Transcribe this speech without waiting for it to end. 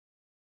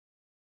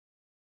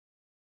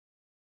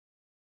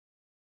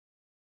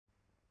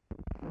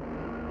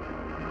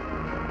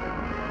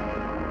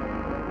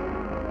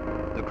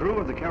The crew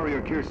of the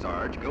carrier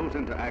Kearsarge goes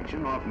into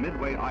action off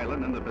Midway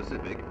Island in the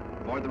Pacific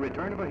for the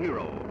return of a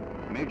hero,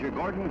 Major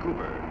Gorgon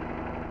Cooper.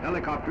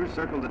 Helicopters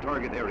circle the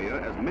target area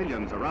as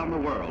millions around the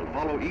world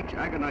follow each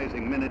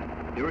agonizing minute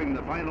during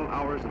the final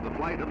hours of the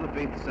flight of the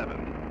Faith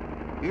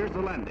 7. Here's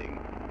the landing.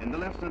 In the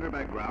left center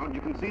background,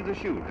 you can see the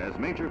chute as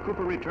Major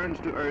Cooper returns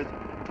to Earth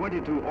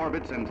 22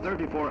 orbits and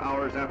 34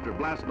 hours after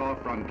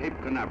blastoff from Cape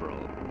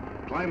Canaveral.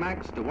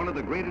 Climax to one of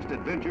the greatest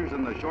adventures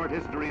in the short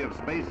history of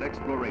space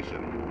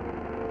exploration.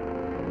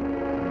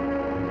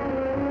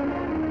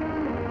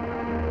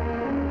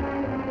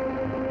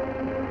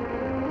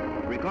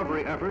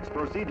 Recovery efforts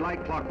proceed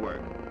like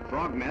clockwork.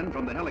 Frogmen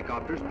from the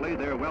helicopters play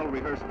their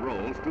well-rehearsed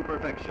roles to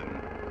perfection.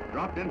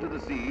 Dropped into the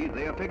sea,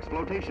 they affix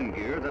flotation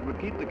gear that would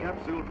keep the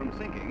capsule from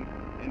sinking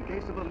in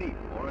case of a leak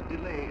or a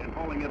delay in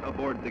hauling it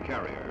aboard the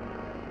carrier.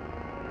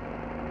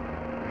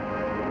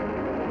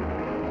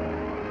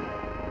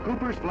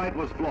 Cooper's flight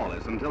was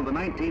flawless until the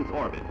 19th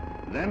orbit.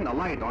 Then a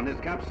light on his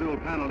capsule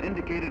panel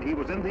indicated he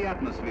was in the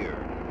atmosphere.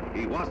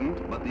 He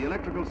wasn't, but the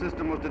electrical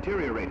system was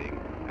deteriorating,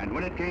 and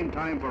when it came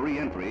time for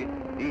re-entry,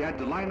 he had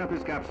to line up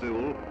his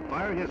capsule,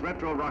 fire his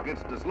retro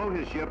rockets to slow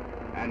his ship,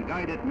 and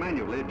guide it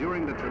manually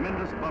during the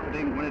tremendous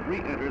buffeting when it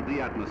re-entered the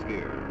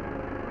atmosphere.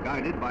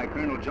 Guided by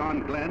Colonel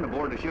John Glenn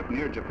aboard a ship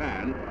near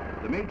Japan,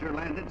 the Major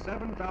landed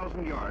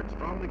 7,000 yards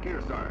from the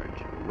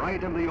Kearsarge,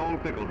 right in the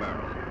old pickle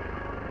barrel.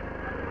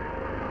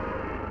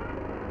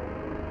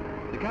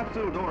 The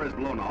capsule door is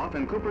blown off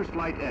and Cooper's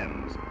flight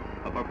ends,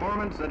 a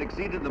performance that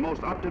exceeded the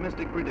most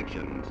optimistic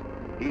predictions.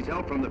 He's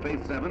helped from the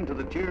Faith 7 to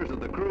the cheers of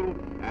the crew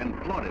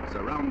and plaudits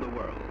around the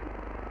world.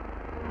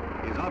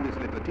 He's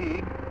obviously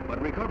fatigued,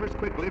 but recovers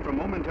quickly from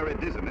momentary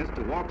dizziness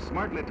to walk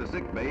smartly to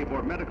sick bay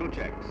for medical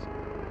checks.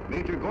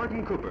 Major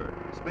Gorgon Cooper,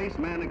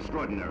 spaceman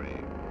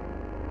extraordinary.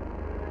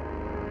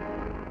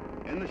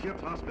 In the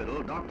ship's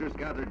hospital, doctors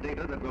gathered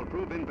data that will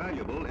prove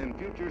invaluable in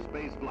future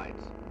space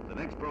flights. The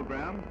next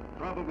program,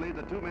 probably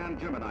the two-man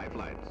Gemini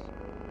flights.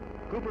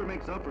 Cooper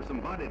makes up for some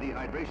body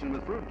dehydration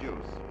with fruit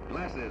juice,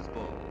 glasses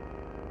full.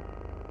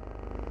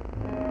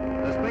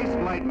 The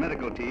spaceflight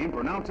medical team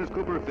pronounces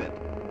Cooper fit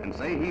and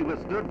say he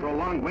withstood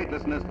prolonged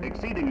weightlessness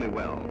exceedingly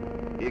well.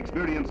 He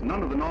experienced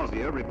none of the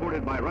nausea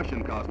reported by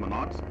Russian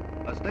cosmonauts.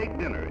 A steak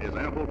dinner is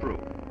ample proof.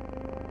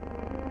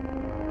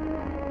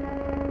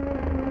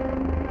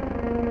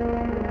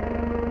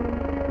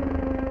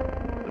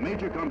 The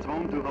Major comes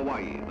home to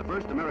Hawaii, the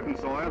first American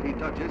soil he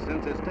touches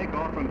since his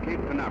takeoff from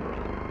Cape Canaveral.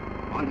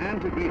 On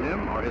hand to greet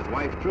him are his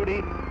wife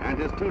Trudy and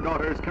his two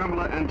daughters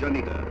Kamala and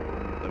Janita.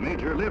 The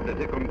Major lived at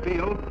Hickam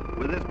Field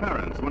with his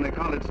parents when a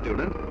college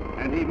student,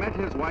 and he met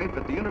his wife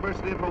at the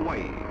University of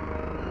Hawaii.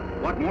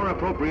 What more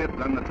appropriate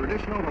than the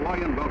traditional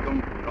Hawaiian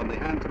welcome from the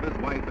hands of his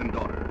wife and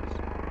daughters?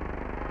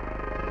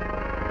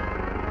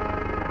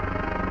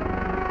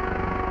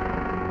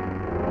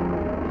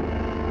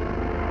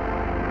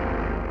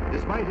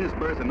 Despite his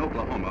birth in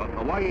Oklahoma,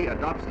 Hawaii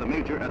adopts the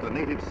Major as a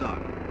native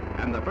son,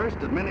 and the first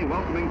of many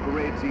welcoming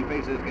parades he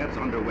faces gets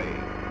underway.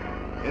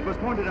 It was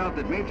pointed out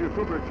that Major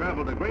Cooper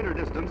traveled a greater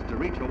distance to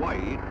reach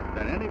Hawaii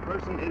than any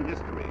person in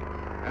history.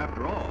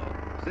 After all,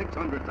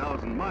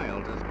 600,000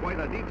 miles is quite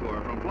a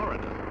detour from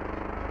Florida.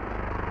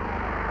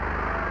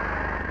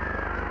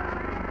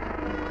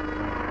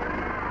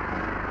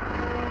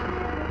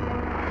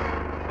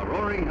 A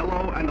roaring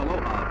hello and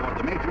aloha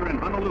for the Major in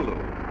Honolulu.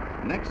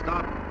 Next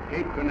stop,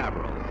 Cape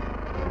Canaveral.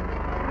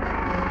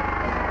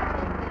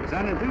 It's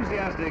an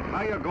enthusiastic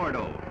hiya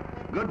gordo.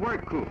 Good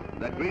work, Coop,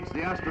 that greets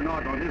the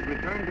astronaut on his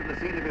return to the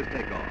scene of his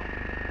takeoff.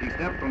 He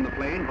stepped from the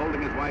plane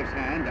holding his wife's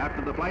hand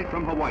after the flight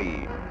from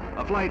Hawaii,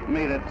 a flight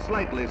made at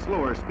slightly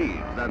slower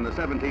speeds than the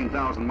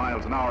 17,000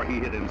 miles an hour he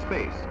hit in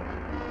space.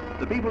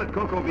 The people at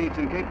Cocoa Beach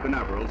in Cape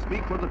Canaveral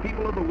speak for the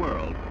people of the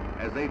world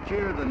as they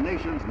cheer the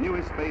nation's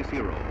newest space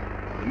hero,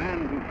 the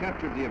man who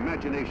captured the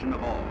imagination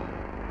of all.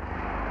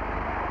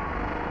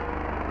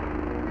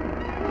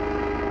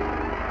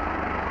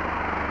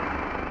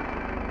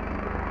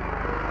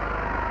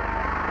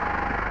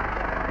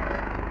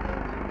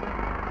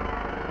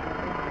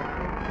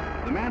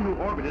 The man who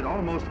orbited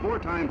almost 4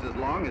 times as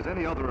long as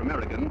any other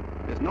American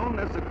is known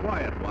as the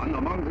quiet one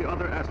among the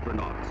other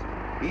astronauts.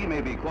 He may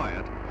be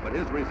quiet, but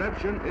his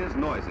reception is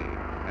noisy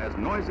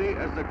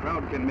as the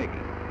crowd can make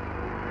it.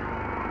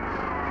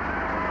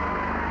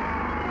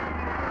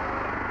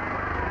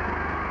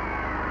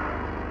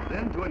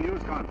 Then to a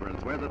news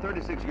conference where the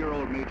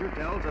 36-year-old Major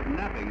tells of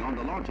napping on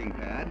the launching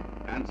pad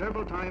and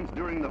several times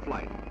during the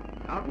flight,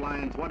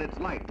 outlines what it's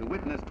like to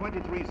witness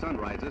 23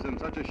 sunrises in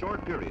such a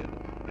short period,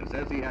 and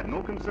says he had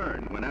no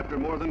concern when after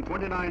more than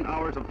 29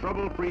 hours of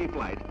trouble-free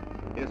flight,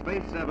 his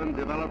Faith 7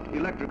 developed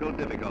electrical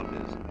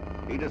difficulties.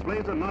 He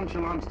displays a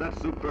nonchalance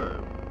that's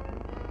superb.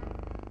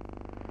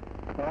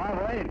 Well, I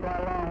waited quite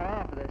a long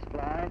while for this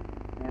flight,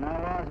 and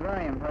I was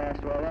very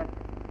impressed with it.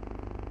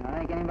 I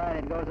think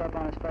anybody that goes up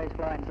on a space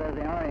flight and says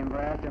they aren't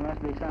impressed, there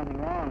must be something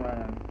wrong with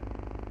them.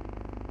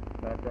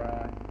 But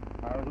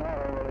I was not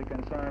overly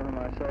concerned for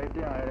my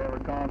safety. I had every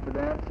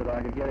confidence that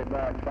I could get it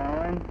back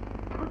fine.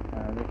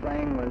 The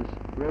thing was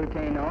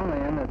routine only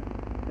in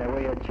that that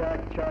we had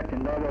checked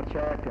and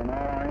double-checked, and all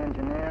our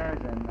engineers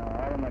and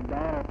all the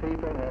McDonald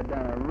people had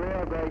done a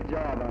real great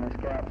job on this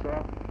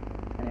capsule,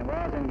 and it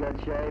was in good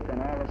shape,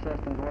 and all the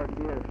systems worked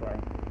beautifully.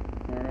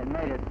 And it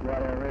made it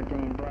rather a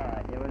routine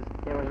flight. It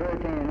was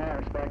routine in that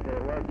respect that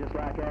it worked just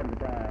like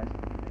advertised.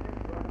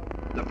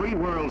 The free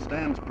world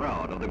stands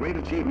proud of the great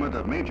achievement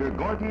of Major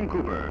Gorgon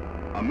Cooper,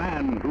 a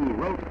man who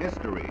wrote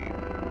history.